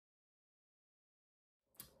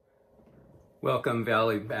Welcome,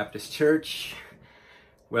 Valley Baptist Church.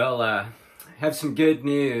 Well, have some good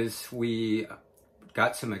news. We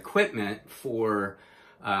got some equipment for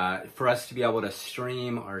us to be able to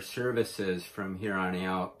stream our services from here on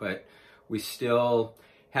out, but we still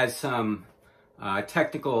had some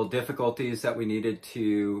technical difficulties that we needed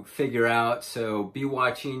to figure out. So be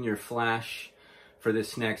watching your flash for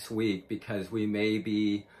this next week, because we may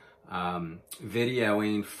be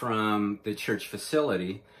videoing from the church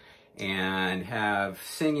facility and have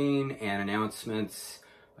singing and announcements,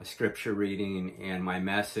 a scripture reading, and my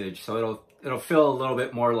message. So it'll feel a little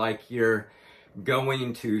bit more like you're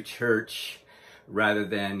going to church rather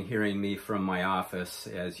than hearing me from my office,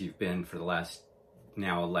 as you've been for the last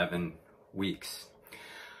now 11 weeks.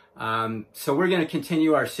 So we're going to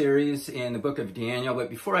continue our series in the book of Daniel, but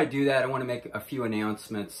before I do that, I want to make a few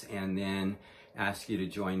announcements and then ask you to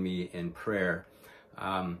join me in prayer.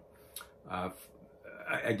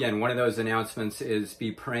 Again, one of those announcements is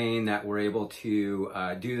be praying that we're able to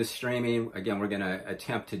do the streaming. Again, we're going to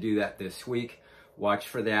attempt to do that this week. Watch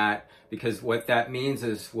for that, because what that means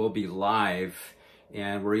is we'll be live,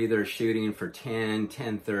 and we're either shooting for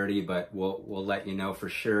 10:30, but we'll let you know for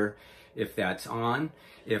sure if that's on.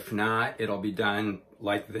 If not, it'll be done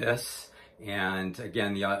like this. And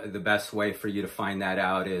again, the best way for you to find that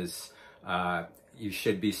out is you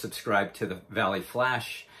should be subscribed to the Valley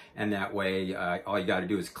Flash. And that way, all you got to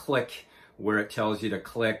do is click where it tells you to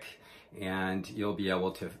click, and you'll be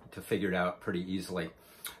able to figure it out pretty easily.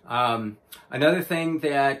 Another thing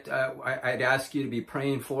that I'd ask you to be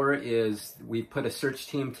praying for is we've put a search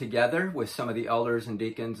team together with some of the elders and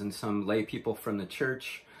deacons and some lay people from the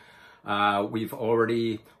church. We're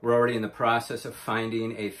already in the process of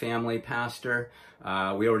finding a family pastor.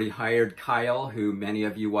 We already hired Kyle, who many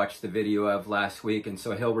of you watched the video of last week, and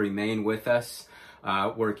so he'll remain with us,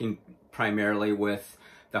 working primarily with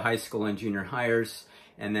the high school and junior hires.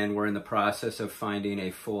 And then we're in the process of finding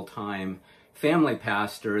a full-time family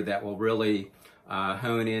pastor that will really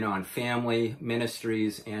hone in on family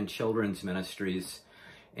ministries and children's ministries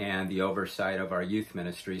and the oversight of our youth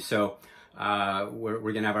ministry. So we're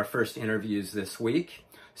going to have our first interviews this week.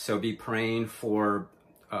 So be praying for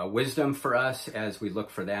wisdom for us as we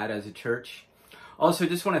look for that as a church. Also,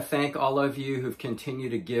 just want to thank all of you who've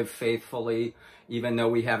continued to give faithfully, even though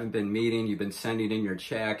we haven't been meeting. You've been sending in your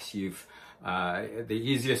checks. The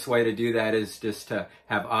easiest way to do that is just to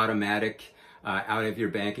have automatic out of your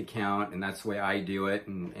bank account, and that's the way I do it.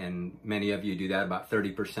 And many of you do that. About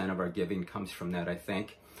 30% of our giving comes from that, I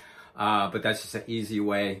think. But that's just an easy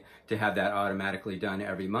way to have that automatically done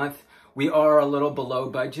every month. We are a little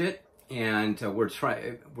below budget, and we're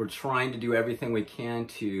trying to do everything we can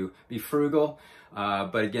to be frugal.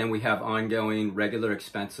 But again, we have ongoing regular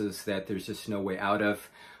expenses that there's just no way out of.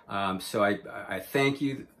 So I thank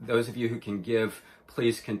you, those of you who can give.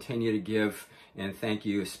 Please continue to give, and thank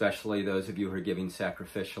you especially those of you who are giving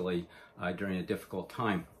sacrificially during a difficult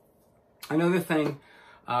time. Another thing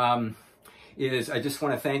is I just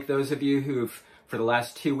want to thank those of you who've, for the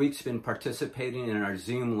last 2 weeks, been participating in our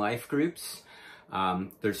Zoom life groups.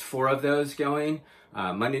 There's 4 of those going.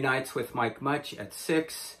 Monday nights with Mike Much at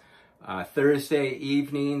 6. Thursday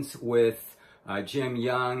evenings with Jim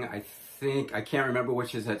Young. I can't remember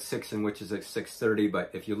which is at 6 and which is at 6:30, but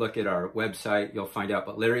if you look at our website, you'll find out.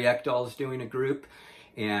 But Larry Ekdahl's doing a group,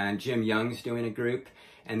 and Jim Young's doing a group.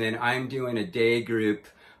 And then I'm doing a day group,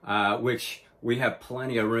 which we have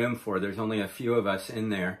plenty of room for. There's only a few of us in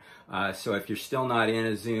there. So if you're still not in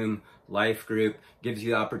a Zoom life group, gives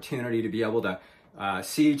you the opportunity to be able to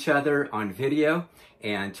see each other on video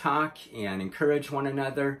and talk and encourage one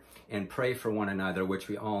another and pray for one another, which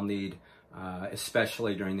we all need,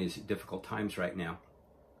 especially during these difficult times right now.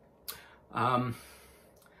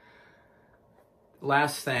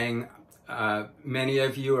 Last thing, many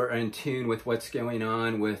of you are in tune with what's going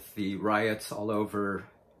on with the riots all over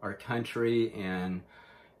our country and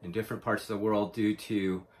in different parts of the world due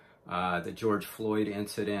to the George Floyd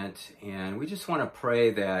incident. And we just want to pray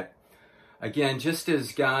that, again, just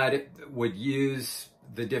as God would use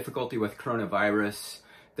the difficulty with coronavirus,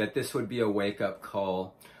 that this would be a wake-up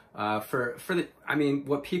call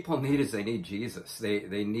what people need is they need Jesus.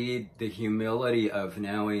 They need the humility of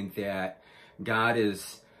knowing that God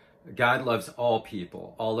loves all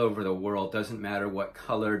people all over the world. Doesn't matter what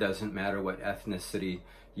color, doesn't matter what ethnicity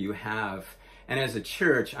you have. And as a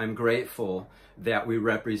church, I'm grateful that we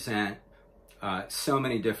represent so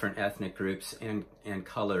many different ethnic groups and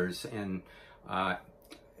colors and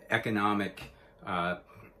economic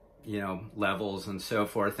levels and so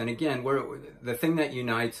forth. And again, the thing that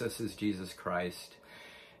unites us is Jesus Christ.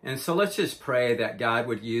 And so let's just pray that God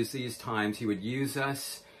would use these times. He would use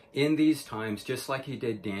us in these times, just like he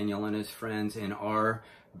did Daniel and his friends in our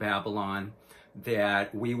Babylon,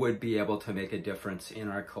 that we would be able to make a difference in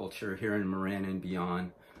our culture here in Marin and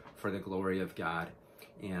beyond for the glory of God.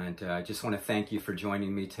 And I just want to thank you for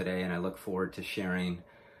joining me today, and I look forward to sharing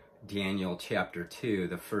Daniel chapter 2,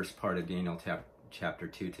 the first part of Daniel chapter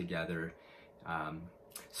 2 together.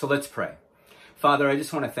 So let's pray. Father, I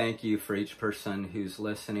just want to thank you for each person who's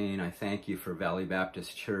listening. I thank you for Valley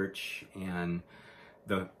Baptist Church and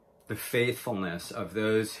the faithfulness of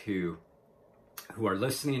those who are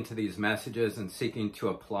listening to these messages and seeking to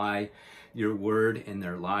apply your word in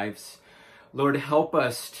their lives. Lord, help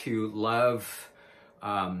us to love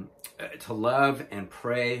and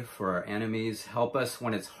pray for our enemies. Help us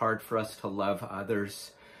when it's hard for us to love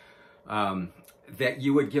others, that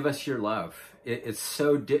you would give us your love. It's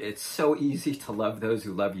so easy to love those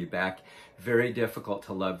who love you back. Very difficult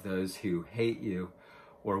to love those who hate you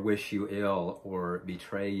or wish you ill or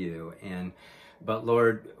betray you. But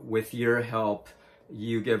Lord, with your help,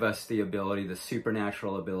 you give us the ability, the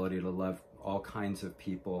supernatural ability to love all kinds of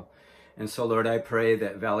people. And so, Lord, I pray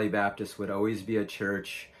that Valley Baptist would always be a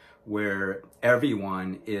church where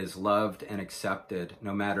everyone is loved and accepted,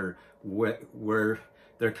 no matter where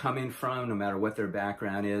they're coming from, no matter what their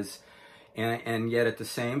background is. And yet at the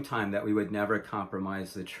same time, that we would never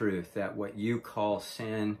compromise the truth, that what you call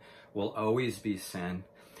sin will always be sin.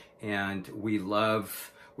 And we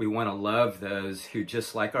want to love those who,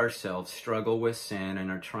 just like ourselves, struggle with sin and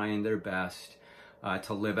are trying their best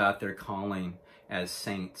to live out their calling as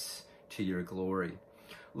saints to your glory.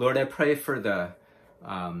 Lord, I pray for the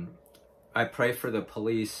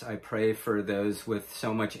police. I pray for those with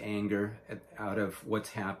so much anger out of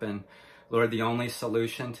what's happened. Lord, the only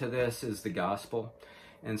solution to this is the gospel.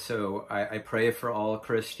 And so I pray for all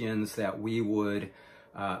Christians that we would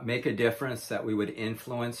make a difference, that we would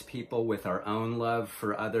influence people with our own love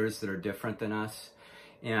for others that are different than us,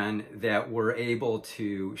 and that we're able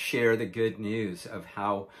to share the good news of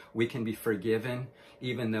how we can be forgiven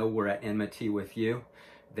even though we're at enmity with you,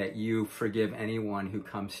 that you forgive anyone who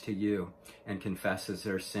comes to you and confesses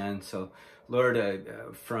their sin. So Lord,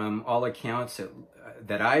 from all accounts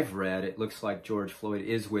that I've read, it looks like George Floyd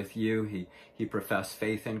is with you. He professed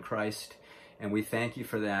faith in Christ, and we thank you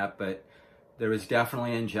for that. But there was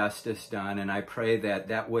definitely injustice done, and I pray that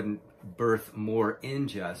that wouldn't birth more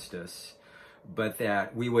injustice, but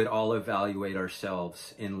that we would all evaluate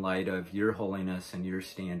ourselves in light of your holiness and your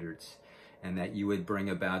standards, and that you would bring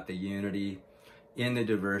about the unity in the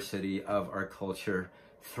diversity of our culture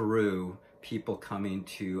through people coming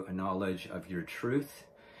to a knowledge of your truth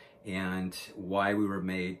and why we were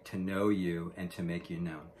made to know you and to make you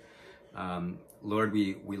known. Lord,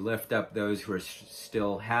 we lift up those who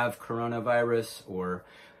still have coronavirus,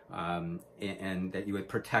 and that you would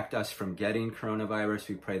protect us from getting coronavirus.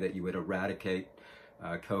 We pray that you would eradicate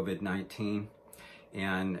COVID-19.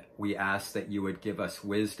 And we ask that you would give us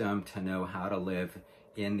wisdom to know how to live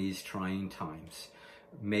in these trying times.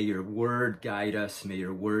 May your word guide us. May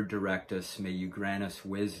your word direct us. May you grant us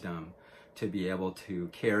wisdom to be able to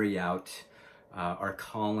carry out our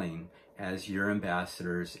calling as your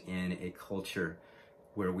ambassadors in a culture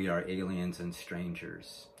where we are aliens and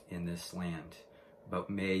strangers in this land. But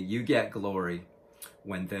may you get glory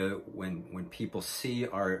when people see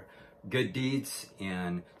our good deeds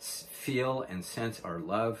and feel and sense our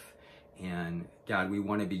love. And God, we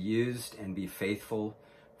want to be used and be faithful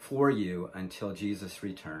for you until Jesus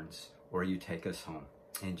returns or you take us home.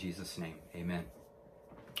 In Jesus' name, amen.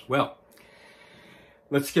 Well,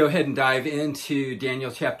 let's go ahead and dive into Daniel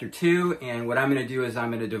chapter 2. And what I'm going to do is I'm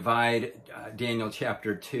going to divide Daniel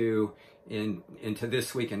chapter 2 into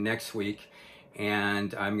this week and next week.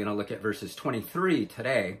 And I'm going to look at verses 23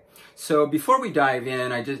 today. So before we dive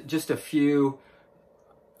in, I just a few,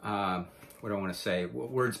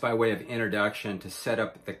 words by way of introduction to set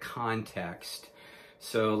up the context.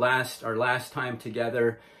 So our last time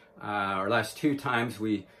together, our last two times,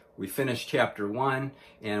 we finished chapter 1,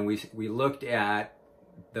 and we looked at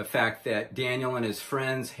the fact that Daniel and his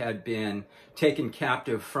friends had been taken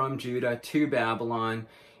captive from Judah to Babylon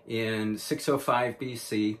in 605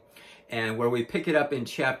 BC. And where we pick it up in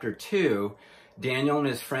chapter 2, Daniel and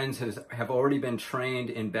his friends have already been trained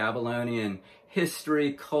in Babylonian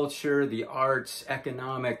history, culture, the arts,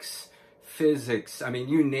 economics, physics. I mean,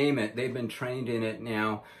 you name it, they've been trained in it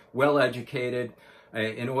now, well educated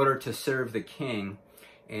in order to serve the king.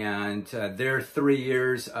 And their 3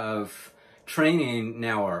 years of training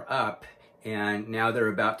now are up, and now they're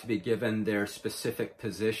about to be given their specific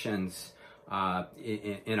positions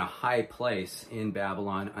in a high place in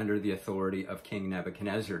Babylon under the authority of King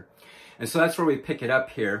Nebuchadnezzar. And so that's where we pick it up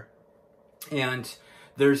here. And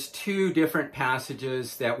there's two different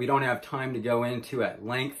passages that we don't have time to go into at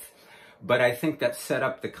length, but I think that set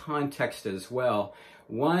up the context as well.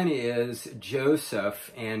 One is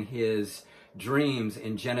Joseph and his dreams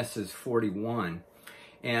in Genesis 41.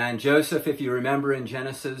 And Joseph, if you remember in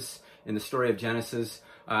Genesis, in the story of Genesis,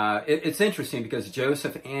 it's interesting because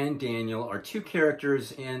Joseph and Daniel are two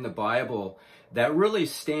characters in the Bible that really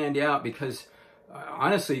stand out because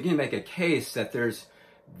honestly, you can make a case that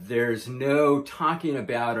there's no talking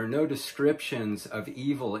about or no descriptions of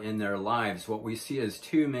evil in their lives. What we see is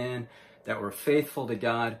two men that were faithful to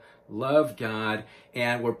God, loved God,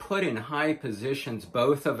 and were put in high positions,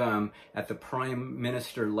 both of them at the prime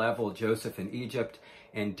minister level, Joseph in Egypt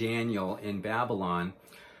and Daniel in Babylon.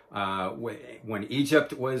 When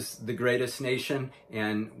Egypt was the greatest nation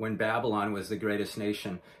and when Babylon was the greatest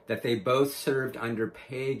nation, that they both served under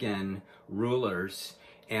pagan rulers,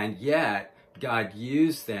 and yet God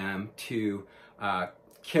used them to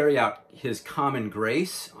carry out his common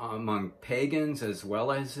grace among pagans as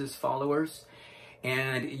well as his followers,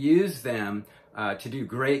 and use them to do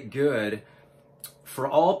great good for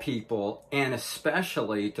all people, and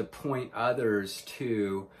especially to point others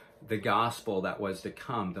to the gospel that was to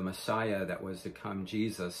come, the Messiah that was to come,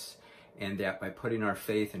 Jesus, and that by putting our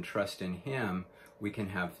faith and trust in him, we can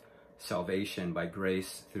have salvation by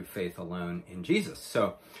grace through faith alone in Jesus.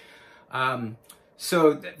 So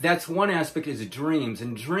that's one aspect, is dreams.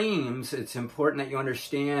 And dreams, it's important that you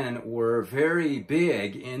understand, were very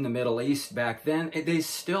big in the Middle East back then. They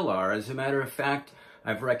still are. As a matter of fact,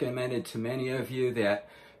 I've recommended to many of you that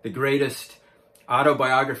the greatest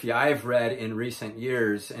autobiography I've read in recent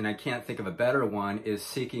years, and I can't think of a better one, is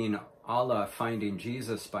Seeking Allah, Finding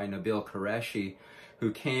Jesus by Nabil Qureshi,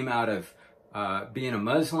 who came out of being a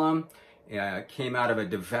Muslim, came out of a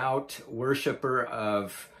devout worshiper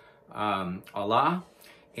of Allah,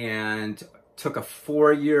 and took a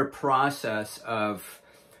 4-year process of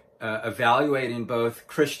evaluating both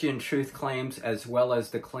Christian truth claims as well as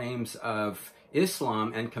the claims of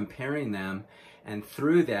Islam and comparing them. And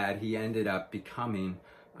through that, he ended up becoming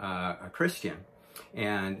a Christian.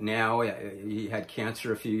 And now he had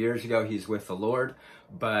cancer a few years ago. He's with the Lord,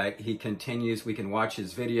 but he continues. We can watch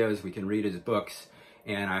his videos. We can read his books.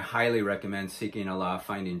 And I highly recommend Seeking Allah,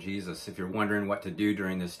 Finding Jesus. If you're wondering what to do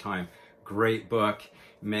during this time, great book.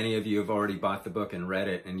 Many of you have already bought the book and read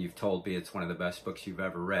it, and you've told me it's one of the best books you've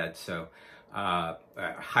ever read. So I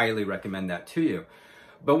highly recommend that to you.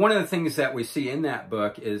 But one of the things that we see in that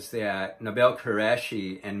book is that Nabil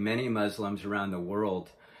Qureshi and many Muslims around the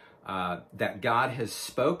world, that God has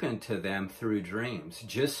spoken to them through dreams,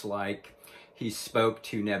 just like he spoke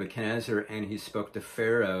to Nebuchadnezzar and he spoke to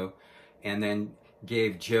Pharaoh, and then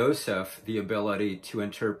gave Joseph the ability to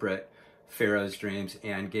interpret Pharaoh's dreams,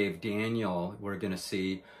 and gave Daniel, we're going to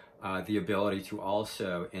see, the ability to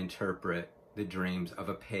also interpret the dreams of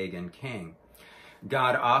a pagan king.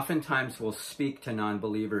 God oftentimes will speak to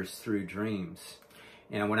non-believers through dreams.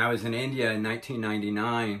 And when I was in India in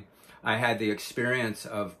 1999, I had the experience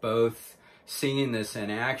of both seeing this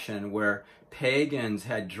in action, where pagans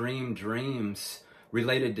had dreamed dreams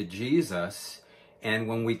related to Jesus. And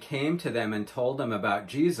when we came to them and told them about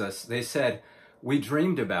Jesus, they said, "We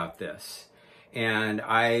dreamed about this." And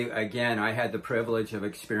I had the privilege of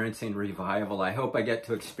experiencing revival. I hope I get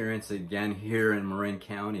to experience it again here in Marin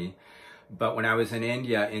County. But when I was in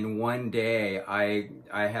India, in one day, I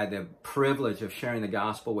had the privilege of sharing the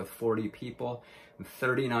gospel with 40 people. And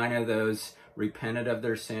 39 of those repented of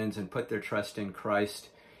their sins and put their trust in Christ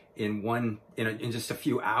in just a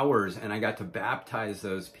few hours. And I got to baptize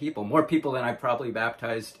those people. More people than I probably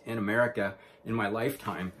baptized in America in my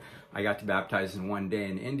lifetime. I got to baptize in one day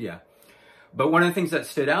in India. But one of the things that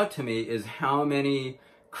stood out to me is how many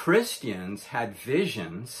Christians had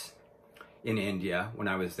visions in India when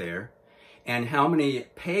I was there, and how many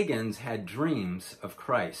pagans had dreams of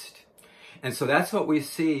Christ. And so that's what we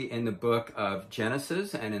see in the book of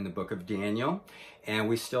Genesis and in the book of Daniel, and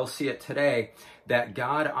we still see it today, that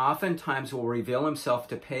God oftentimes will reveal himself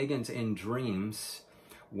to pagans in dreams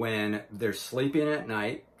when they're sleeping at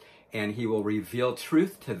night, and he will reveal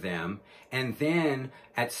truth to them, and then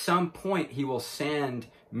at some point he will send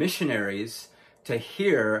missionaries to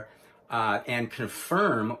hear and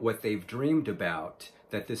confirm what they've dreamed about,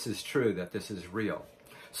 that this is true, that this is real.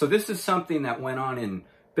 So this is something that went on in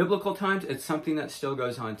biblical times. It's something that still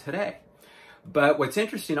goes on today. But what's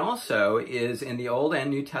interesting also is in the Old and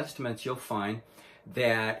New Testaments, you'll find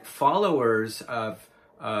that followers of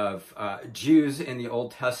Jews in the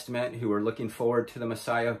Old Testament who were looking forward to the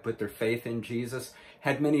Messiah, who put their faith in Jesus,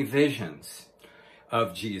 had many visions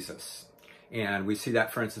of Jesus. And we see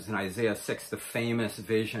that, for instance, in Isaiah 6, the famous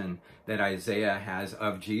vision that Isaiah has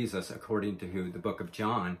of Jesus, according to the book of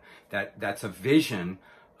John, that's a vision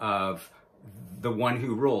of the one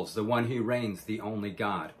who rules, the one who reigns, the only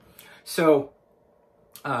God. So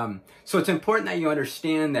it's important that you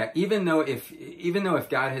understand that even though if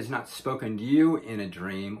God has not spoken to you in a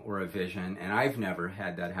dream or a vision, and I've never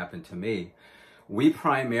had that happen to me, we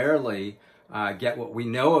primarily get what we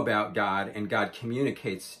know about God, and God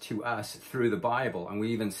communicates to us through the Bible. And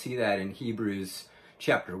we even see that in Hebrews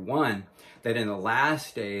chapter 1, that in the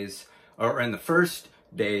last days, or in the first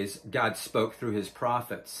days, God spoke through his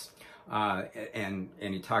prophets. And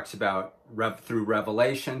he talks about through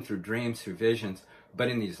revelation, through dreams, through visions. But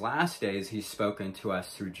in these last days, he's spoken to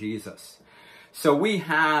us through Jesus. So we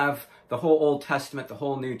have the whole Old Testament, the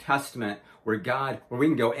whole New Testament, where we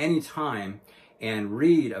can go anytime and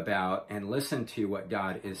read about and listen to what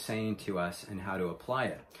God is saying to us and how to apply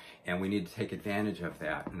it. And we need to take advantage of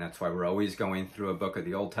that. And that's why we're always going through a book of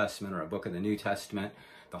the Old Testament or a book of the New Testament,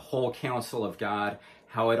 the whole counsel of God,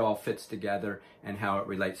 how it all fits together, and how it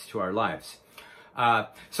relates to our lives.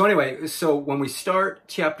 So when we start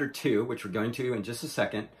chapter 2, which we're going to in just a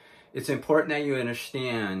second, it's important that you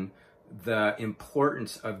understand the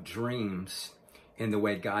importance of dreams in the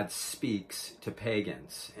way God speaks to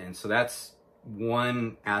pagans. And so that's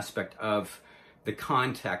one aspect of the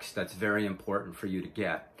context that's very important for you to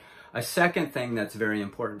get. A second thing that's very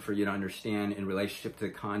important for you to understand in relationship to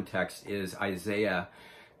the context is Isaiah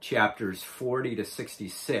chapters 40 to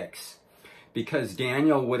 66, because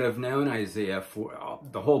Daniel would have known Isaiah for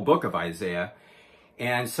the whole book of Isaiah.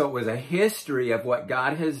 And so it was a history of what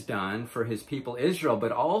God has done for his people Israel,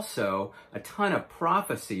 but also a ton of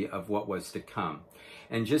prophecy of what was to come.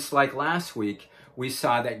 And just like last week, we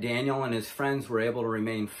saw that Daniel and his friends were able to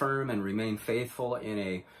remain firm and remain faithful in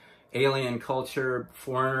a alien culture,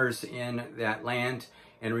 foreigners in that land,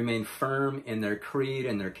 and remain firm in their creed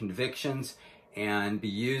and their convictions, and be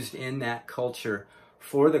used in that culture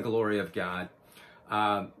for the glory of God,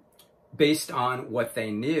 based on what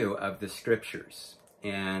they knew of the scriptures.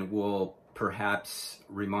 And we'll perhaps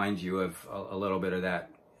remind you of a little bit of that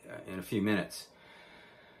in a few minutes.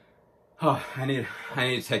 Oh, I need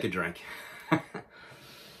to take a drink.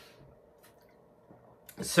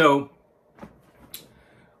 So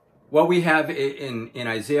what we have in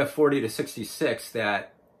Isaiah 40 to 66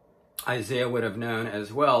 that Isaiah would have known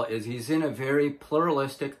as well is he's in a very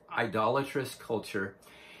pluralistic, idolatrous culture.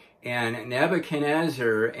 And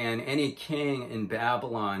Nebuchadnezzar and any king in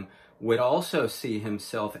Babylon would also see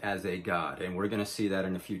himself as a god. And we're going to see that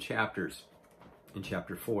in a few chapters, in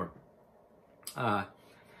chapter 4.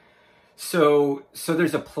 So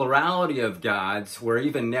there's a plurality of gods where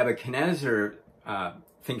even Nebuchadnezzar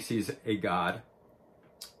thinks he's a god,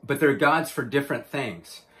 but they're gods for different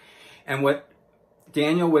things. And what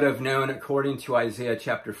Daniel would have known, according to Isaiah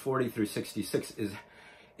chapter 40 through 66,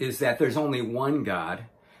 is that there's only one God,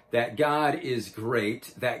 that God is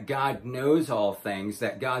great, that God knows all things,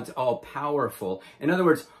 that God's all-powerful. In other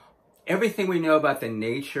words, everything we know about the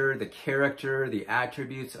nature, the character, the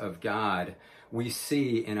attributes of God, we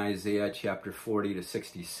see in Isaiah chapter 40 to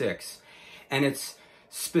 66. And it's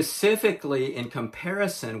specifically in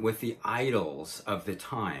comparison with the idols of the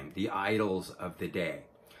time, the idols of the day.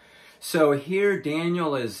 So here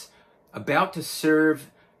Daniel is about to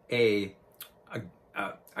serve a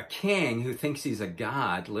king who thinks he's a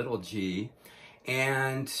god, little g,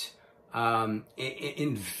 and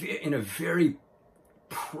in a very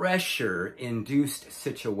pressure-induced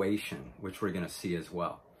situation, which we're going to see as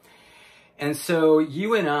well. And so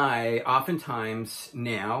you and I, oftentimes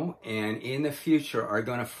now and in the future, are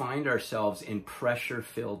going to find ourselves in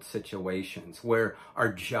pressure-filled situations where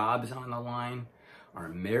our job's on the line, our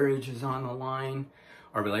marriage is on the line,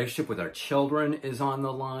 our relationship with our children is on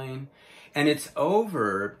the line, and it's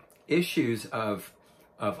over issues of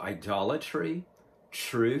idolatry,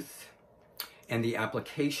 truth, and the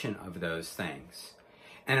application of those things.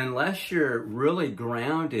 And unless you're really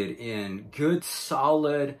grounded in good,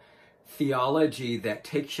 solid theology that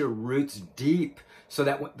takes your roots deep, so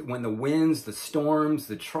that when the winds, the storms,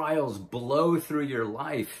 the trials blow through your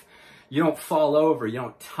life, you don't fall over, you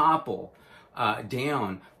don't topple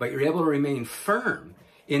down, but you're able to remain firm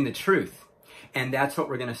in the truth. And that's what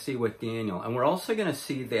we're going to see with Daniel. And we're also going to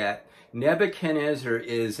see that Nebuchadnezzar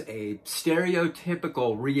is a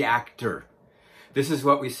stereotypical reactor. This is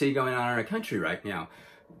what we see going on in our country right now.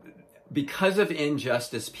 Because of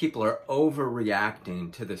injustice, people are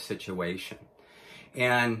overreacting to the situation.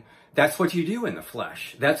 And that's what you do in the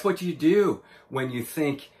flesh. That's what you do when you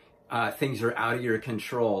think things are out of your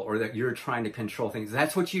control or that you're trying to control things.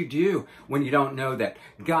 That's what you do when you don't know that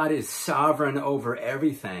God is sovereign over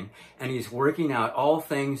everything and he's working out all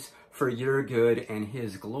things for your good and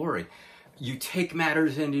his glory. You take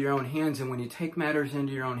matters into your own hands, and when you take matters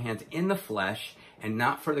into your own hands in the flesh and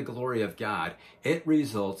not for the glory of God, it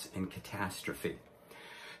results in catastrophe.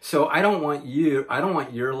 So I don't want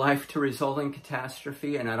your life to result in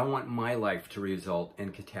catastrophe, and I don't want my life to result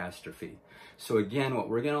in catastrophe. So again, what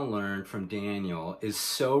we're going to learn from Daniel is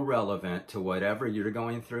so relevant to whatever you're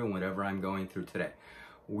going through and whatever I'm going through today.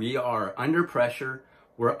 We are under pressure.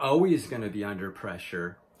 We're always going to be under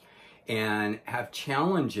pressure and have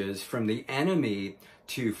challenges from the enemy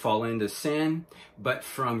to fall into sin, but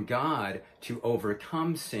from God to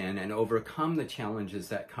overcome sin and overcome the challenges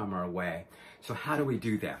that come our way. So how do we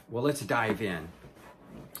do that? Well, let's dive in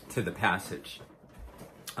to the passage.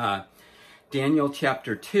 Daniel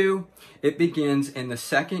chapter 2, it begins in the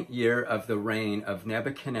second year of the reign of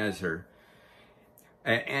Nebuchadnezzar.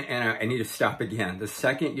 And I need to stop again. The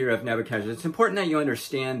second year of Nebuchadnezzar. It's important that you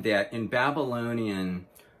understand that in Babylonian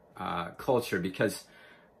culture, because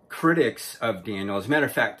critics of Daniel, as a matter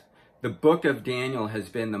of fact, the book of Daniel has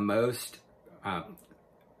been the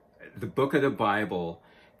book of the Bible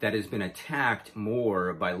that has been attacked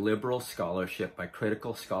more by liberal scholarship, by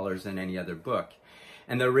critical scholars than any other book.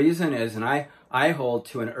 And the reason is, and I hold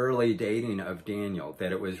to an early dating of Daniel,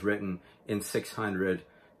 that it was written in 600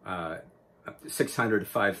 to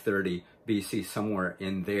 530 BC, somewhere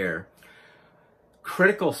in there.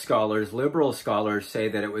 Critical scholars, liberal scholars, say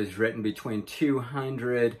that it was written between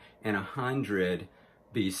 200 and 100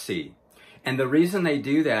 BC. And the reason they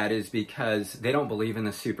do that is because they don't believe in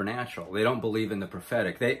the supernatural. They don't believe in the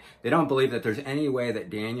prophetic. They don't believe that there's any way that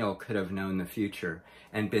Daniel could have known the future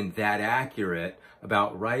and been that accurate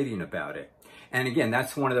about writing about it. And again,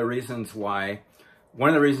 that's one of the reasons I'm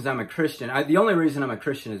a Christian. The only reason I'm a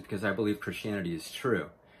Christian is because I believe Christianity is true.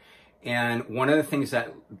 And one of the things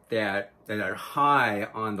that are high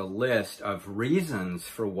on the list of reasons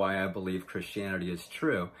for why I believe Christianity is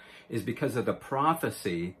true is because of the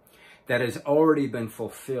prophecy that has already been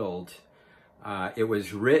fulfilled. It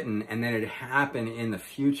was written and then it happened in the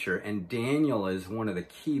future. And Daniel is one of the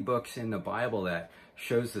key books in the Bible that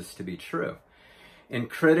shows this to be true. And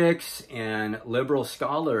critics and liberal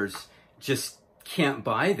scholars just can't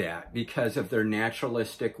buy that because of their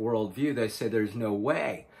naturalistic worldview. They say there's no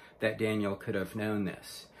way that Daniel could have known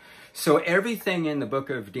this. So everything in the book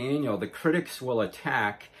of Daniel, the critics will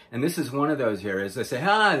attack, and this is one of those areas. They say,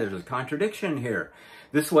 there's a contradiction here.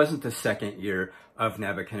 This wasn't the second year of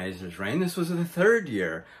Nebuchadnezzar's reign. This was the third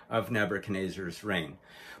year of Nebuchadnezzar's reign.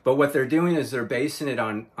 But what they're doing is they're basing it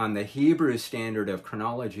on the Hebrew standard of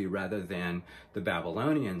chronology rather than the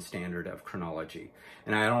Babylonian standard of chronology.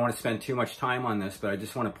 And I don't want to spend too much time on this, but I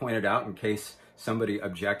just want to point it out in case somebody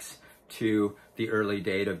objects to the early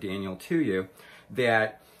date of Daniel to you,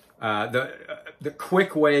 that the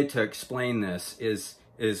quick way to explain this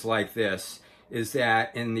is like this, is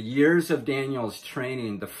that in the years of Daniel's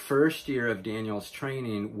training, the first year of Daniel's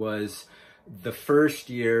training was the first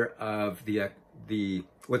year of the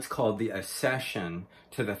what's called the accession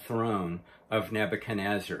to the throne of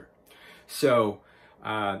Nebuchadnezzar. So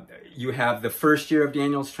you have the first year of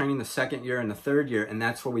Daniel's training, the second year, and the third year, and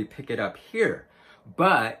that's where we pick it up here.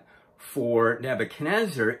 But for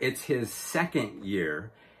Nebuchadnezzar, it's his second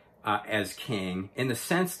year as king, in the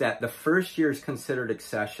sense that the first year is considered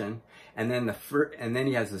accession, and then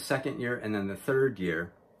he has the second year, and then the third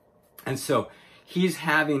year. And so he's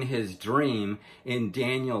having his dream in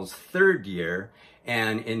Daniel's third year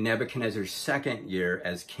and in Nebuchadnezzar's second year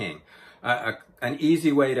as king. An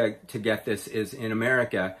easy way to get this is in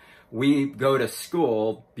America, we go to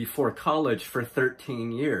school before college for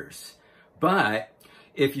 13 years. But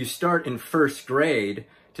if you start in first grade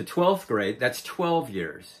to 12th grade, that's 12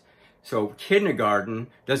 years. So kindergarten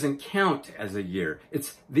doesn't count as a year.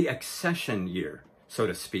 It's the accession year, so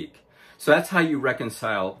to speak. So that's how you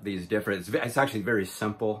reconcile these differences. It's actually very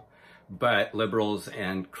simple, but liberals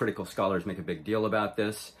and critical scholars make a big deal about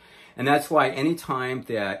this. And that's why anytime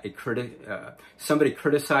that somebody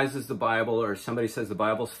criticizes the Bible or somebody says the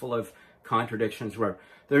Bible's full of contradictions,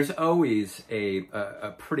 there's always a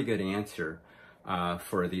pretty good answer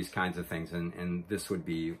for these kinds of things, and this would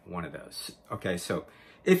be one of those. Okay, so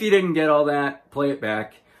if you didn't get all that, play it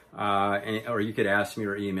back, or you could ask me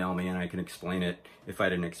or email me and I can explain it if I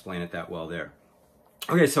didn't explain it that well there.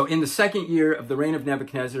 Okay, so in the second year of the reign of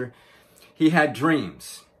Nebuchadnezzar, he had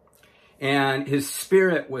dreams, and his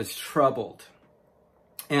spirit was troubled,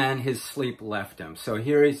 and his sleep left him. So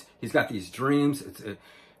here he's got these dreams. It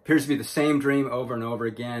appears to be the same dream over and over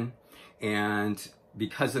again, and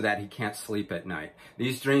because of that, he can't sleep at night.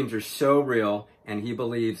 These dreams are so real, and he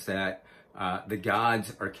believes that the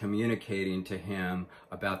gods are communicating to him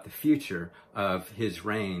about the future of his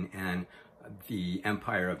reign and the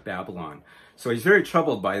empire of Babylon. So he's very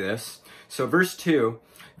troubled by this. So verse 2,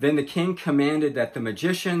 then the king commanded that the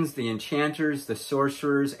magicians, the enchanters, the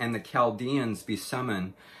sorcerers, and the Chaldeans be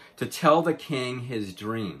summoned to tell the king his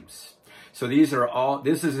dreams. So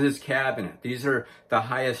this is his cabinet. These are the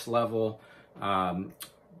highest level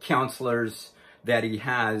counselors that he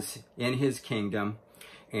has in his kingdom,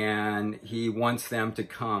 and he wants them to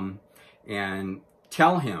come and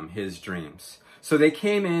tell him his dreams. So they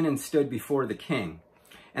came in and stood before the king.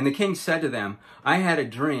 And the king said to them, I had a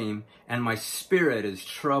dream, and my spirit is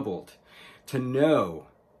troubled to know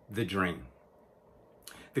the dream.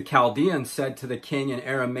 The Chaldeans said to the king in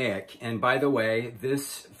Aramaic, and by the way,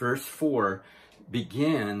 this verse 4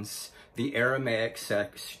 begins the Aramaic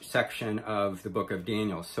section of the book of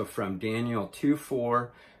Daniel. So from Daniel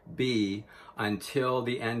 2:4b until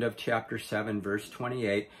the end of chapter 7, verse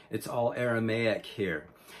 28, it's all Aramaic here.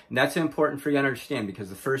 And that's important for you to understand, because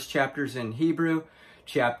the first chapter's in Hebrew,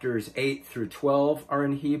 chapters 8 through 12 are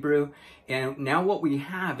in Hebrew. And now what we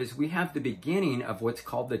have is we have the beginning of what's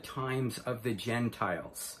called the times of the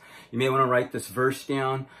Gentiles. You may want to write this verse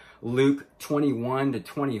down. Luke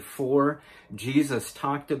 21-24, Jesus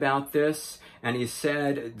talked about this, and he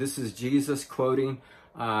said, this is Jesus quoting,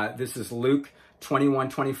 this is Luke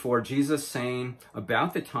 21-24, Jesus saying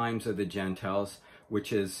about the times of the Gentiles,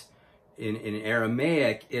 which is in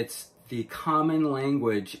Aramaic, it's the common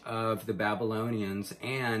language of the Babylonians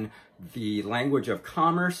and the language of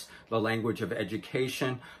commerce, the language of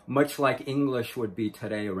education, much like English would be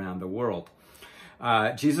today around the world.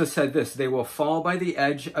 Jesus said this, they will fall by the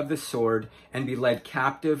edge of the sword and be led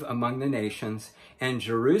captive among the nations, and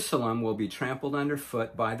Jerusalem will be trampled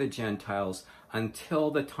underfoot by the Gentiles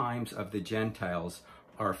until the times of the Gentiles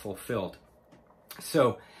are fulfilled.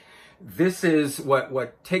 So this is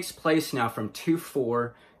what takes place now from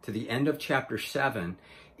 2:4 to the end of chapter 7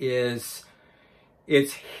 is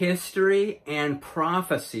it's history and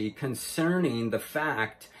prophecy concerning the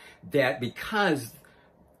fact that because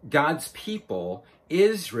God's people,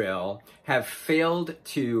 Israel, have failed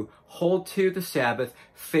to hold to the Sabbath,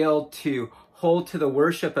 failed to hold to the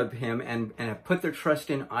worship of him, and have put their trust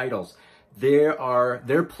in idols, their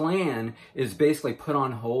plan is basically put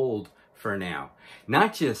on hold for now.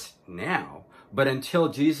 Not just now, but until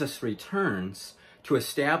Jesus returns to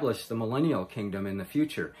establish the millennial kingdom in the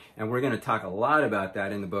future. And we're going to talk a lot about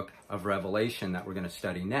that in the book of Revelation that we're going to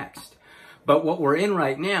study next. But what we're in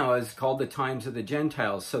right now is called the times of the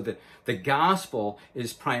Gentiles. So the gospel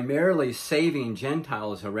is primarily saving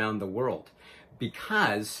Gentiles around the world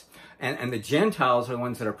because, and the Gentiles are the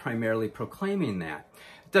ones that are primarily proclaiming that.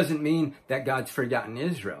 It doesn't mean that God's forgotten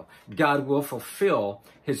Israel. God will fulfill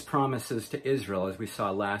his promises to Israel, as we saw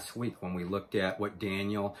last week when we looked at what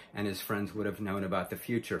Daniel and his friends would have known about the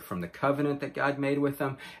future from the covenant that God made with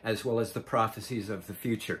them, as well as the prophecies of the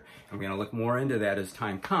future. And we're going to look more into that as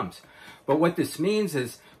time comes. But what this means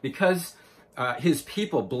is because his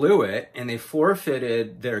people blew it and they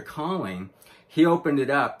forfeited their calling, he opened it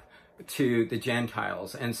up to the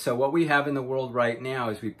Gentiles. And so what we have in the world right now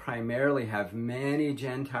is we primarily have many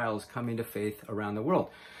Gentiles coming to faith around the world,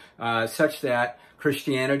 such that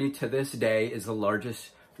Christianity to this day is the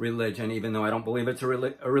largest religion, even though I don't believe it's a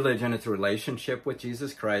religion, it's a relationship with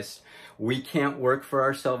Jesus Christ. We can't work for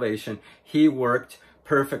our salvation. He worked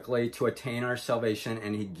perfectly to attain our salvation,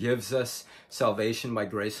 and he gives us salvation by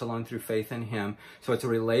grace alone through faith in him. So it's a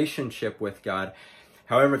relationship with God.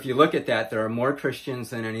 However, if you look at that, there are more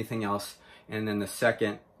Christians than anything else. And then the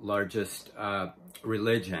second largest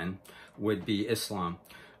religion would be Islam.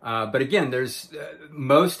 But again, there's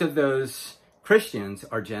most of those Christians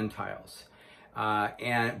are Gentiles.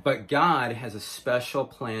 But God has a special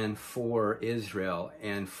plan for Israel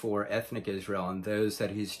and for ethnic Israel and those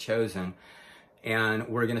that he's chosen. And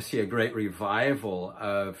we're going to see a great revival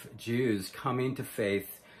of Jews coming to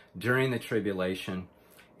faith during the tribulation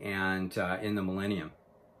and in the millennium.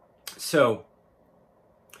 So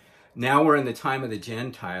now we're in the time of the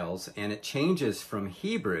Gentiles, and it changes from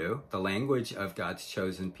Hebrew, the language of God's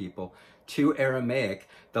chosen people, to Aramaic,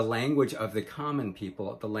 the language of the common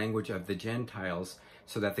people, the language of the Gentiles,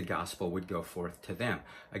 so that the gospel would go forth to them.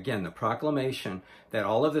 Again, the proclamation that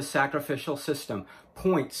all of the sacrificial system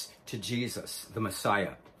points to Jesus, the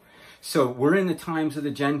Messiah. So we're in the times of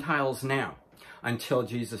the Gentiles now until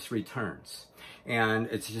Jesus returns. And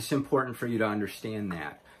it's just important for you to understand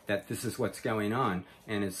that this is what's going on.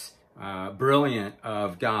 And it's brilliant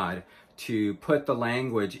of God to put the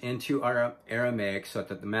language into our Aramaic so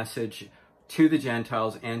that the message to the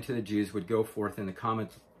Gentiles and to the Jews would go forth in the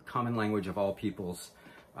common language of all peoples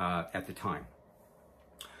at the time.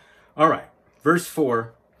 All right, verse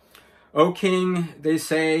 4. O king, they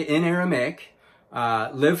say in Aramaic,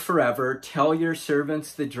 live forever, tell your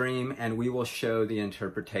servants the dream, and we will show the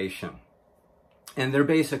interpretation. And they're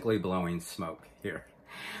basically blowing smoke here.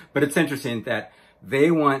 But it's interesting that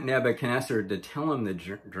they want Nebuchadnezzar to tell them the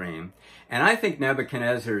dream. And I think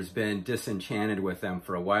Nebuchadnezzar has been disenchanted with them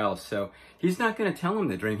for a while, so he's not going to tell them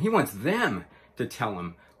the dream. He wants them to tell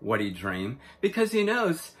him what he dreamed, because he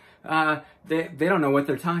knows they don't know what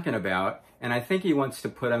they're talking about. And I think he wants to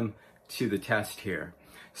put them to the test here.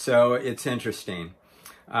 So it's interesting.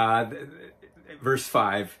 Verse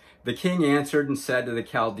 5, the king answered and said to the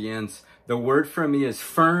Chaldeans, the word from me is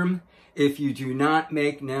firm. If you do not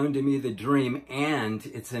make known to me the dream and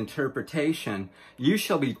its interpretation, you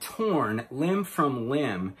shall be torn limb from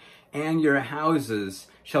limb, and your houses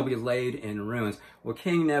shall be laid in ruins. Well,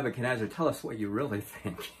 King Nebuchadnezzar, tell us what you really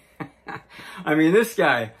think. I mean, this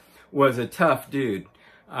guy was a tough dude.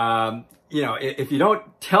 You know, if you don't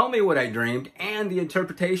tell me what I dreamed and the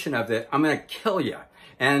interpretation of it, I'm going to kill you.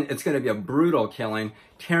 And it's going to be a brutal killing,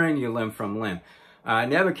 tearing you limb from limb.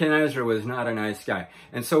 Nebuchadnezzar was not a nice guy.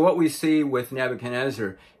 And so what we see with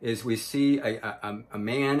Nebuchadnezzar is we see a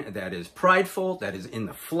man that is prideful, that is in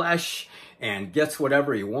the flesh, and gets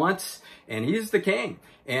whatever he wants, and he's the king.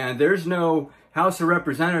 And there's no House of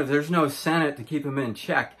Representatives, there's no Senate to keep him in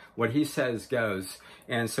check. What he says goes.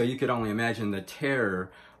 And so you could only imagine the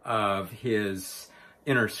terror of his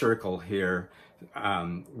inner circle here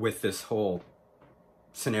with this whole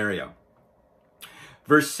scenario.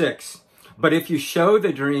 Verse 6. But if you show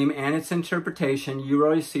the dream and its interpretation, you will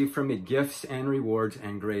receive from me gifts and rewards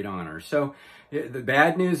and great honor. So the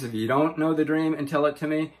bad news, if you don't know the dream and tell it to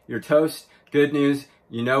me, you're toast. Good news,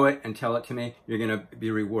 you know it and tell it to me, you're going to be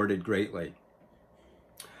rewarded greatly.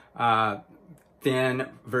 Then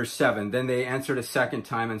verse 7, then they answered a second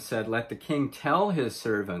time and said, let the king tell his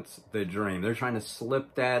servants the dream. They're trying to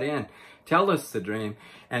slip that in. Tell us the dream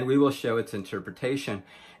and we will show its interpretation.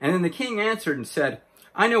 And then the king answered and said,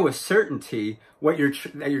 I know with certainty that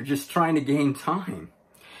you're just trying to gain time,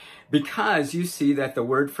 because you see that the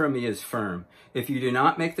word from me is firm. If you do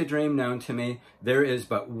not make the dream known to me, there is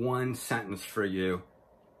but one sentence for you,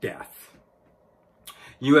 death.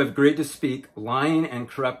 You have agreed to speak lying and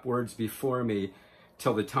corrupt words before me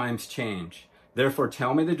till the times change. Therefore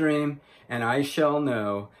tell me the dream, and I shall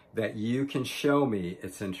know that you can show me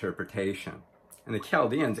its interpretation. And the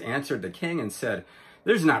Chaldeans answered the king and said,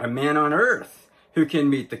 there's not a man on earth who can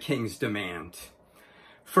meet the king's demand.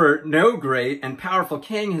 For no great and powerful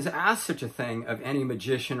king has asked such a thing of any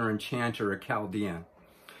magician or enchanter or Chaldean.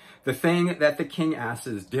 The thing that the king asks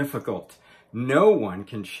is difficult. No one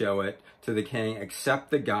can show it to the king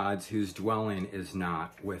except the gods whose dwelling is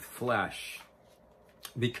not with flesh.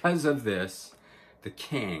 Because of this, the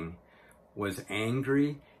king was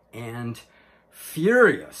angry and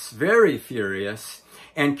furious, very furious,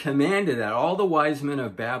 and commanded that all the wise men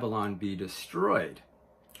of Babylon be destroyed.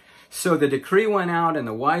 So the decree went out, and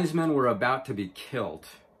the wise men were about to be killed.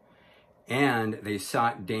 And they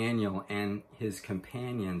sought Daniel and his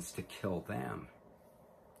companions to kill them.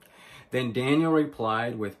 Then Daniel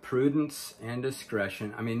replied with prudence and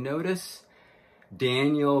discretion. I mean, notice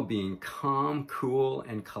Daniel being calm, cool,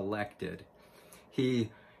 and collected. His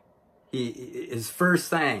first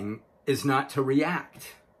thing is not to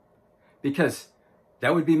react, because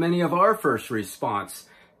that would be many of our first response.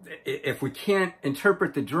 If we can't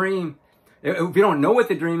interpret the dream, if we don't know what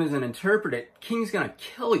the dream is and interpret it, king's going to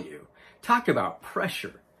kill you. Talk about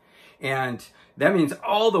pressure. And that means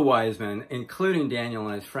all the wise men, including Daniel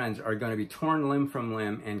and his friends, are going to be torn limb from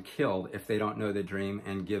limb and killed if they don't know the dream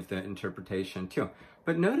and give the interpretation to him.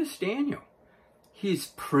 But notice Daniel. He's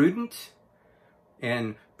prudent,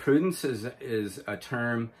 and prudence is a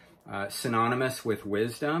term synonymous with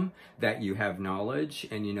wisdom, that you have knowledge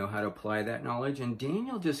and you know how to apply that knowledge. And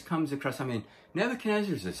Daniel just comes across, I mean,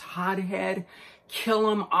 Nebuchadnezzar's this hothead, kill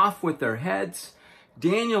them off with their heads.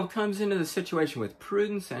 Daniel comes into the situation with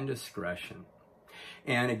prudence and discretion.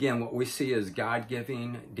 And again, what we see is God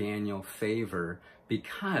giving Daniel favor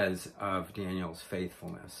because of Daniel's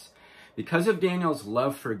faithfulness. Because of Daniel's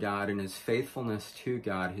love for God and his faithfulness to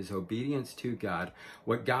God, his obedience to God,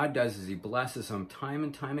 what God does is he blesses him time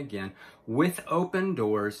and time again with open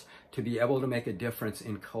doors to be able to make a difference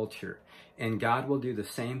in culture. And God will do the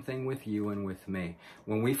same thing with you and with me.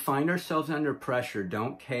 When we find ourselves under pressure,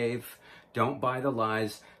 don't cave, don't buy the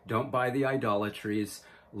lies, don't buy the idolatries.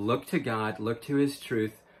 Look to God, look to his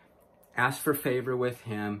truth, ask for favor with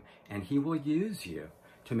him, and he will use you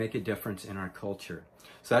to make a difference in our culture.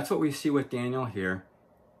 So that's what we see with Daniel here.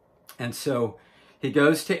 And so he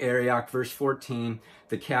goes to Arioch, verse 14,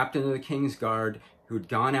 the captain of the king's guard, who'd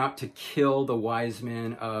gone out to kill the wise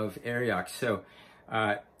men of Arioch. So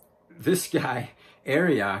this guy,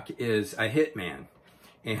 Arioch, is a hitman.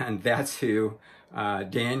 And that's who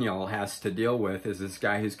Daniel has to deal with, is this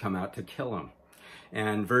guy who's come out to kill him.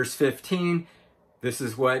 And verse 15, this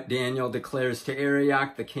is what Daniel declares to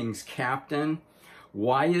Arioch, the king's captain.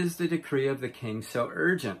 Why is the decree of the king so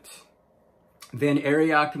urgent? Then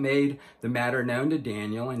Arioch made the matter known to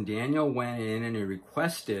Daniel, and Daniel went in and he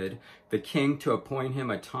requested the king to appoint him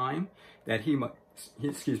a time that he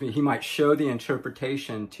might show the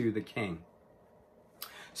interpretation to the king.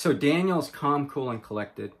 So Daniel's calm, cool, and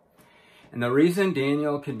collected. And the reason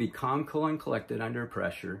Daniel can be calm, cool, and collected under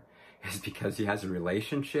pressure is because he has a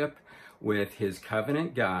relationship with his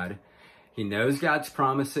covenant God. He knows God's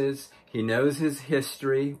promises. He knows his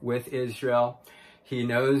history with Israel. He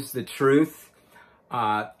knows the truth.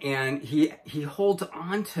 And he holds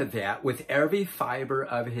on to that with every fiber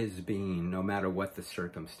of his being, no matter what the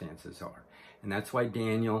circumstances are. And that's why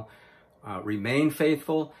Daniel remained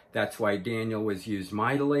faithful. That's why Daniel was used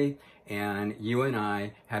mightily. And you and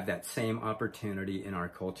I have that same opportunity in our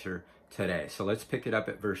culture today. So let's pick it up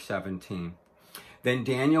at verse 17. Then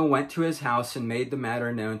Daniel went to his house and made the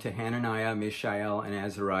matter known to Hananiah, Mishael, and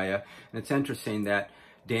Azariah. And it's interesting that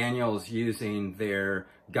Daniel's using their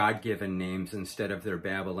God-given names instead of their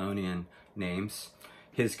Babylonian names,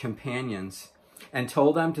 his companions, and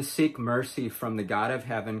told them to seek mercy from the God of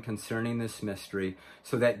heaven concerning this mystery,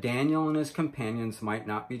 so that Daniel and his companions might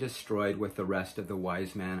not be destroyed with the rest of the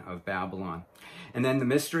wise men of Babylon. And then the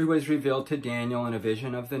mystery was revealed to Daniel in a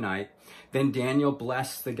vision of the night. Then Daniel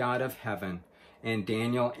blessed the God of heaven, and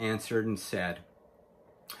Daniel answered and said,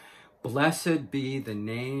 Blessed be the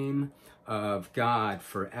name of God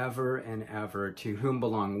forever and ever, to whom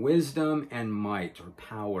belong wisdom and might, or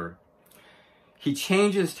power. He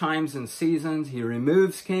changes times and seasons. He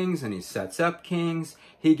removes kings and he sets up kings.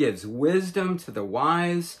 He gives wisdom to the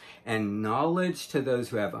wise and knowledge to those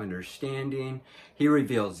who have understanding. He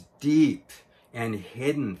reveals deep and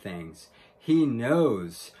hidden things. He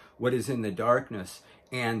knows what is in the darkness,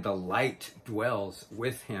 and the light dwells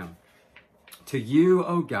with him. To you,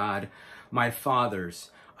 O God, my fathers,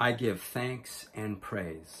 I give thanks and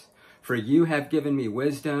praise. For you have given me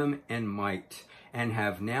wisdom and might, and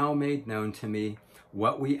have now made known to me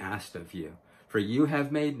what we asked of you. For you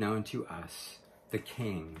have made known to us the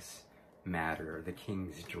king's matter, the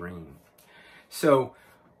king's dream. So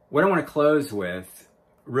what I want to close with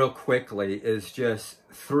real quickly is just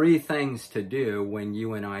 3 things to do when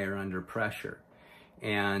you and I are under pressure.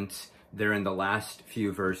 And they're in the last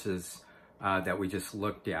few verses that we just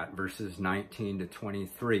looked at, verses 19 to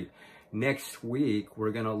 23. Next week,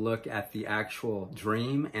 we're going to look at the actual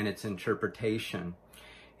dream and its interpretation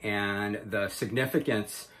and the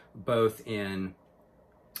significance both in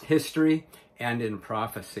history and in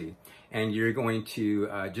prophecy. And you're going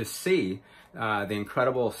to just see the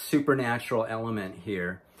incredible supernatural element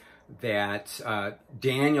here that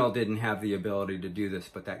Daniel didn't have the ability to do this,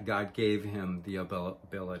 but that God gave him the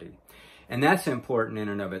ability. And that's important in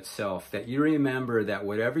and of itself, that you remember that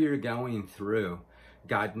whatever you're going through,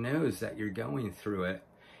 God knows that you're going through it,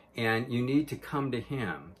 and you need to come to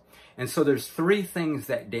him. And so there's 3 things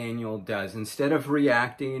that Daniel does. Instead of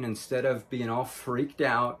reacting, instead of being all freaked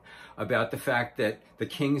out about the fact that the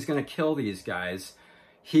king's going to kill these guys,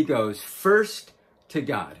 he goes first to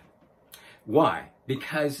God. Why?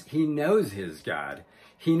 Because he knows his God.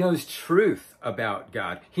 He knows truth about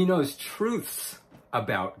God. He knows truths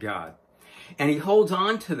about God. And he holds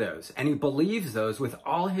on to those, and he believes those with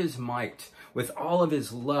all his might, with all of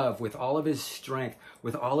his love, with all of his strength,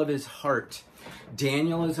 with all of his heart.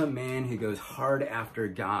 Daniel is a man who goes hard after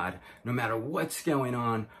God, no matter what's going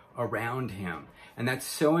on around him. And that's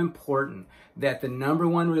so important, that the number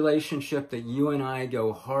one relationship that you and I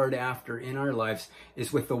go hard after in our lives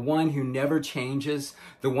is with the one who never changes,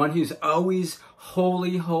 the one who's always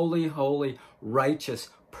holy, holy, holy, righteous,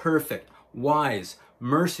 perfect, wise,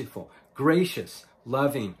 merciful, gracious,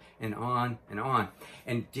 loving, and on and on.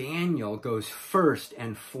 And Daniel goes first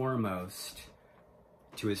and foremost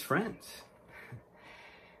to his friends.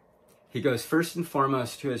 He goes first and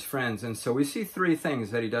foremost to his friends. And so we see 3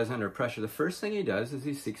 things that he does under pressure. The first thing he does is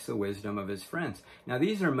he seeks the wisdom of his friends. Now,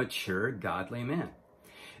 these are mature, godly men.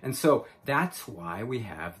 And so that's why we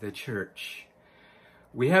have the church.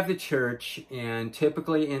 We have the church, and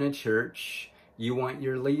typically in a church, you want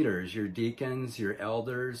your leaders, your deacons, your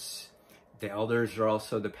elders. The elders are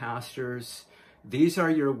also the pastors. These are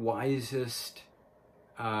your wisest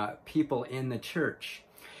people in the church.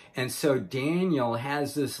 And so Daniel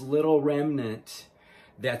has this little remnant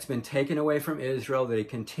that's been taken away from Israel that he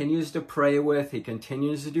continues to pray with, he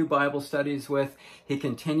continues to do Bible studies with,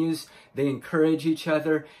 they encourage each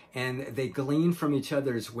other, and they glean from each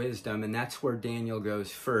other's wisdom, and that's where Daniel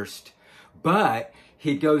goes first. But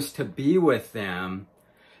he goes to be with them.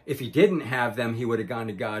 If he didn't have them, he would have gone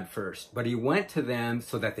to God first. But he went to them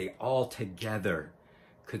so that they all together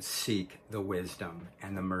could seek the wisdom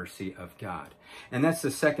and the mercy of God. And that's the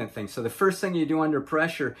second thing. So the first thing you do under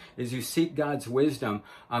pressure is you seek God's wisdom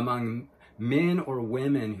among men or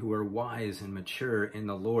women who are wise and mature in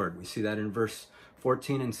the Lord. We see that in verse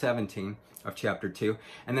 14 and 17 of chapter 2.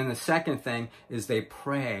 And then the second thing is they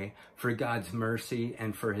pray for God's mercy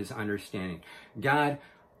and for his understanding. God,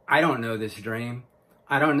 I don't know this dream.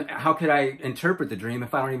 How could I interpret the dream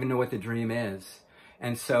if I don't even know what the dream is?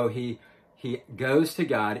 And so he goes to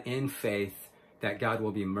God in faith that God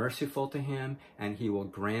will be merciful to him and he will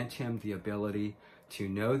grant him the ability to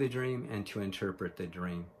know the dream and to interpret the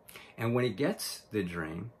dream. And when he gets the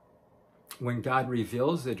dream, when God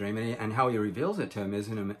reveals the dream, and how he reveals it to him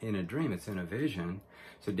isn't in a dream, it's in a vision.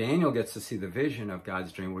 So Daniel gets to see the vision of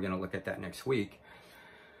God's dream. We're going to look at that next week.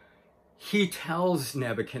 He tells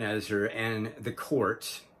Nebuchadnezzar and the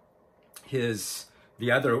court,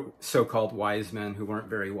 the other so-called wise men who weren't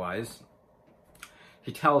very wise,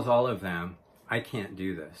 he tells all of them, I can't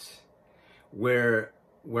do this. Where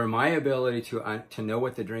my ability to know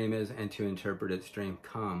what the dream is and to interpret its dream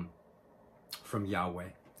come from Yahweh,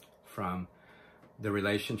 from the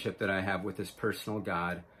relationship that I have with this personal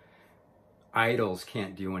God. Idols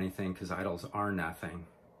can't do anything because idols are nothing.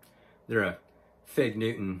 They're a fig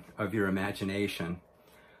Newton of your imagination.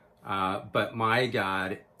 But my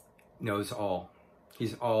God knows all.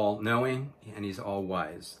 He's all-knowing, and he's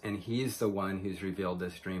all-wise. And he's the one who's revealed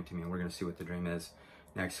this dream to me. And we're going to see what the dream is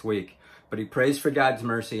next week. But he prays for God's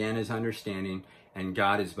mercy and his understanding. And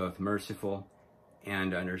God is both merciful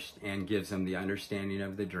and gives him the understanding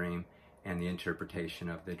of the dream and the interpretation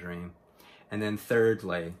of the dream. And then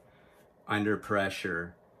thirdly, under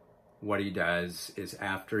pressure, what he does is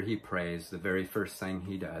after he prays, the very first thing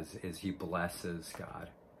he does is he blesses God.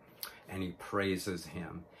 And he praises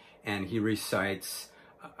him. And he recites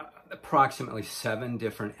approximately 7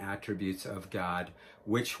 different attributes of God,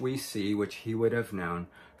 which he would have known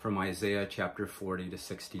from Isaiah chapter 40 to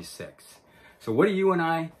 66. So what do you and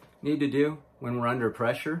I need to do when we're under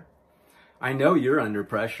pressure? I know you're under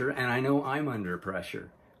pressure, and I know I'm under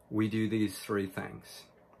pressure. We do these 3 things.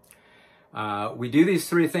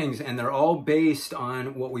 And they're all based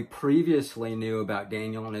on what we previously knew about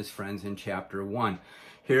Daniel and his friends in chapter 1.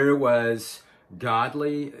 Here were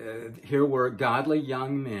godly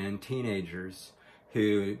young men, teenagers,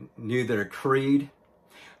 who knew their creed.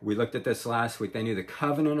 We looked at this last week. They knew the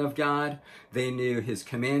covenant of God. They knew his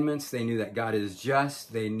commandments. They knew that God is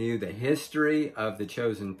just. They knew the history of the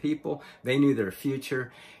chosen people. They knew their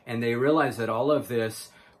future. And they realized that all of this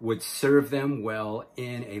would serve them well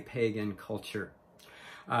in a pagan culture.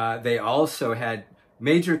 They also had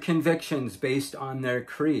major convictions based on their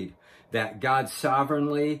creed. That God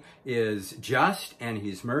sovereignly is just and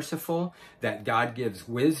he's merciful, that God gives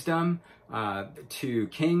wisdom to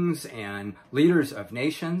kings and leaders of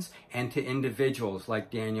nations and to individuals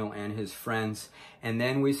like Daniel and his friends. And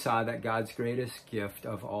then we saw that God's greatest gift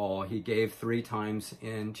of all, he gave 3 times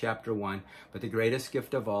in chapter 1, but the greatest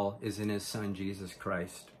gift of all is in his son, Jesus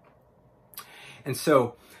Christ. And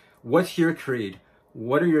so, what's your creed?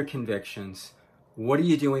 What are your convictions? What are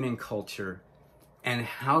you doing in culture? And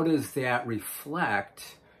how does that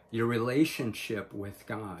reflect your relationship with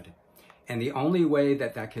God? And the only way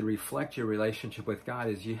that could reflect your relationship with God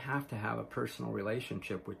is you have to have a personal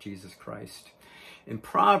relationship with Jesus Christ. In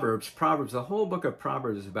Proverbs, the whole book of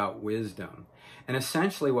Proverbs is about wisdom. And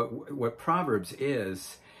essentially what Proverbs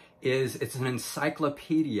is it's an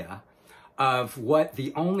encyclopedia of what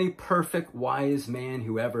the only perfect wise man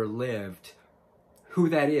who ever lived, who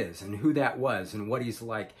that is and who that was and what he's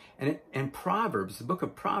like. And Proverbs, the book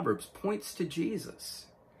of Proverbs, points to Jesus.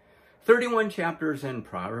 31 chapters in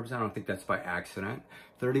Proverbs. I don't think that's by accident.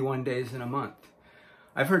 31 days in a month.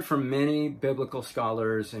 I've heard from many biblical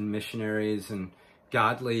scholars and missionaries and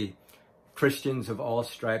godly Christians of all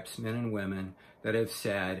stripes, men and women, that have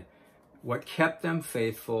said what kept them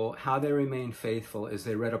faithful, how they remained faithful, is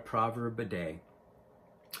they read a proverb a day.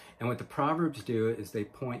 And what the Proverbs do is they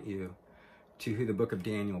point you to who the book of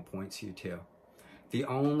Daniel points you to. The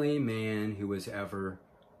only man who was ever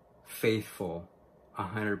faithful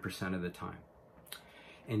 100% of the time.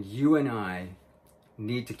 And you and I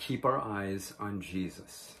need to keep our eyes on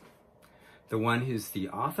Jesus, the one who's the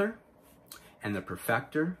author and the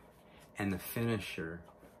perfecter and the finisher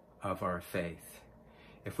of our faith.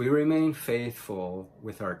 If we remain faithful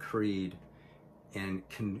with our creed and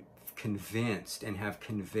convinced and have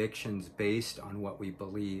convictions based on what we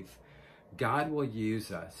believe, God will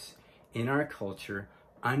use us in our culture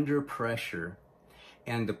under pressure.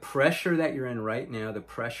 And the pressure that you're in right now, the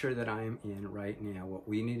pressure that I'm in right now, what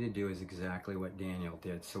we need to do is exactly what Daniel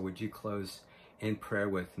did. So would you close in prayer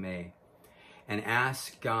with me and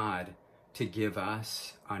ask God to give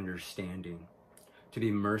us understanding, to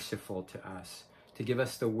be merciful to us, to give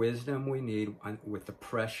us the wisdom we need with the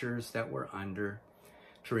pressures that we're under,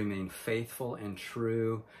 to remain faithful and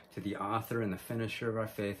true to the author and the finisher of our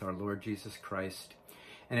faith, our Lord Jesus Christ.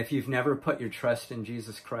 And if you've never put your trust in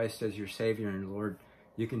Jesus Christ as your Savior and Lord,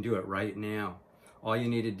 you can do it right now. All you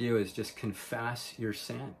need to do is just confess your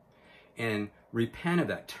sin and repent of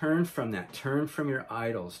that. Turn from that. Turn from your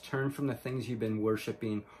idols. Turn from the things you've been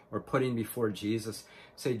worshiping or putting before Jesus.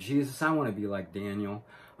 Say, Jesus, I want to be like Daniel.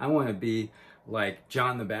 I want to be like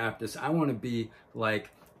John the Baptist. I want to be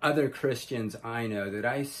like other Christians I know that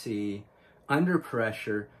I see under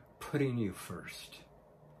pressure putting you first.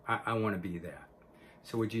 I want to be that.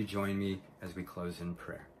 So would you join me as we close in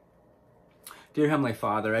prayer? Dear Heavenly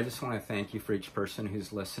Father, I just want to thank you for each person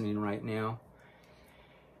who's listening right now.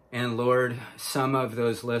 And Lord, some of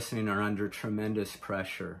those listening are under tremendous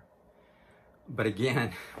pressure. But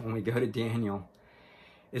again, when we go to Daniel,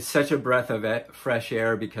 it's such a breath of fresh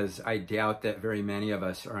air, because I doubt that very many of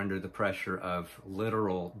us are under the pressure of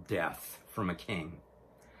literal death from a king.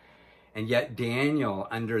 And yet Daniel,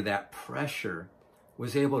 under that pressure,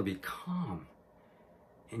 was able to be calm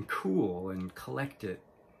and cool and collected.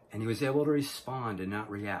 And he was able to respond and not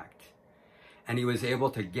react. And he was able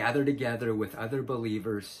to gather together with other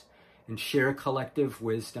believers and share collective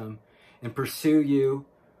wisdom and pursue you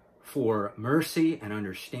for mercy and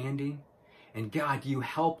understanding. And God, you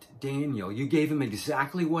helped Daniel. You gave him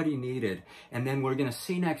exactly what he needed. And then we're going to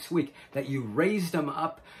see next week that you raised him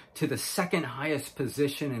up to the second highest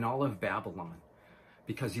position in all of Babylon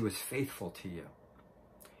because he was faithful to you.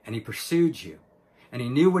 And he pursued you. And he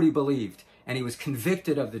knew what he believed. And he was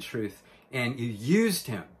convicted of the truth. And you used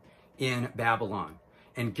him in Babylon.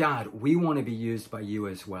 And God, we want to be used by you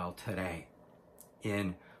as well today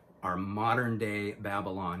in our modern day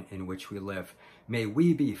Babylon in which we live. May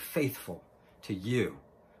we be faithful to you,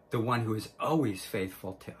 the one who is always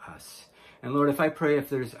faithful to us. And Lord, I pray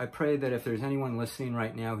that if there's anyone listening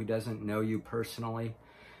right now who doesn't know you personally,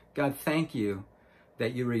 God, thank you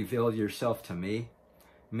that you revealed yourself to me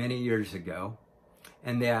many years ago,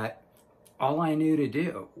 and that all I knew to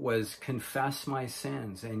do was confess my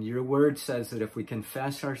sins. And your word says that if we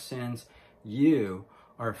confess our sins, you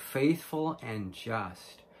are faithful and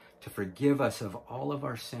just to forgive us of all of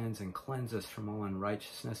our sins and cleanse us from all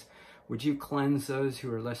unrighteousness. Would you cleanse those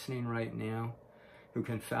who are listening right now, who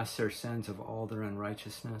confess their sins of all their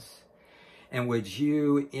unrighteousness? And would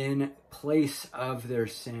you, in place of their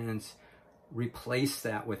sins, replace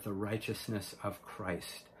that with the righteousness of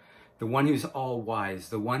Christ, the one who's all wise,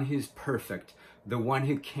 the one who's perfect, the one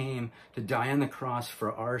who came to die on the cross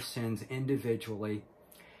for our sins individually.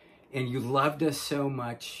 And you loved us so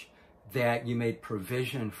much that you made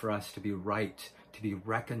provision for us to be right, to be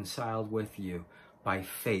reconciled with you by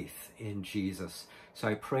faith in Jesus. So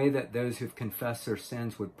I pray that those who've confessed their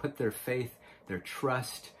sins would put their faith, their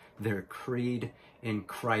trust, their creed in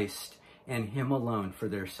Christ and him alone for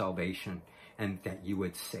their salvation, and that you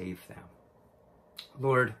would save them.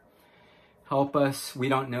 Lord, help us. We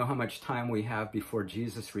don't know how much time we have before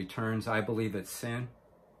Jesus returns. I believe it's soon.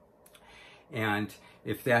 And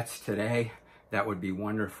if that's today, that would be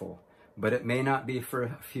wonderful. But it may not be for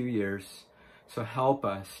a few years. So help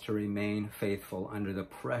us to remain faithful under the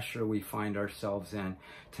pressure we find ourselves in,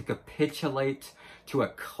 to capitulate to a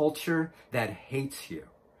culture that hates you,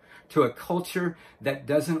 to a culture that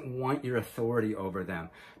doesn't want your authority over them,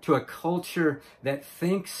 to a culture that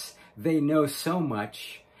thinks they know so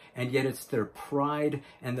much, and yet it's their pride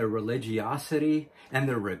and their religiosity and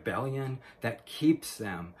their rebellion that keeps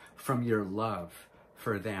them from your love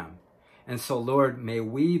for them. And so, Lord, may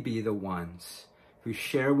we be the ones who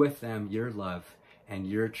share with them your love and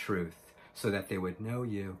your truth so that they would know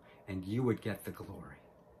you and you would get the glory.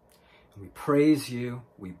 And we praise you.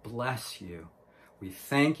 We bless you. We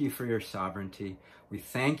thank you for your sovereignty. We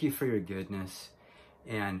thank you for your goodness.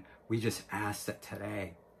 And we just ask that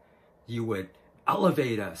today you would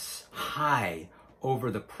elevate us high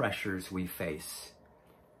over the pressures we face,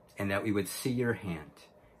 and that we would see your hand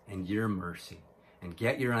and your mercy and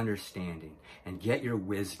get your understanding and get your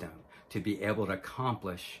wisdom to be able to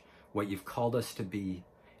accomplish what you've called us to be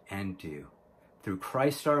and do. Through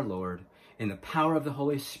Christ our Lord, in the power of the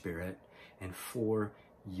Holy Spirit, and for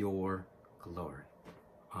your glory.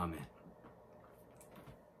 Amen.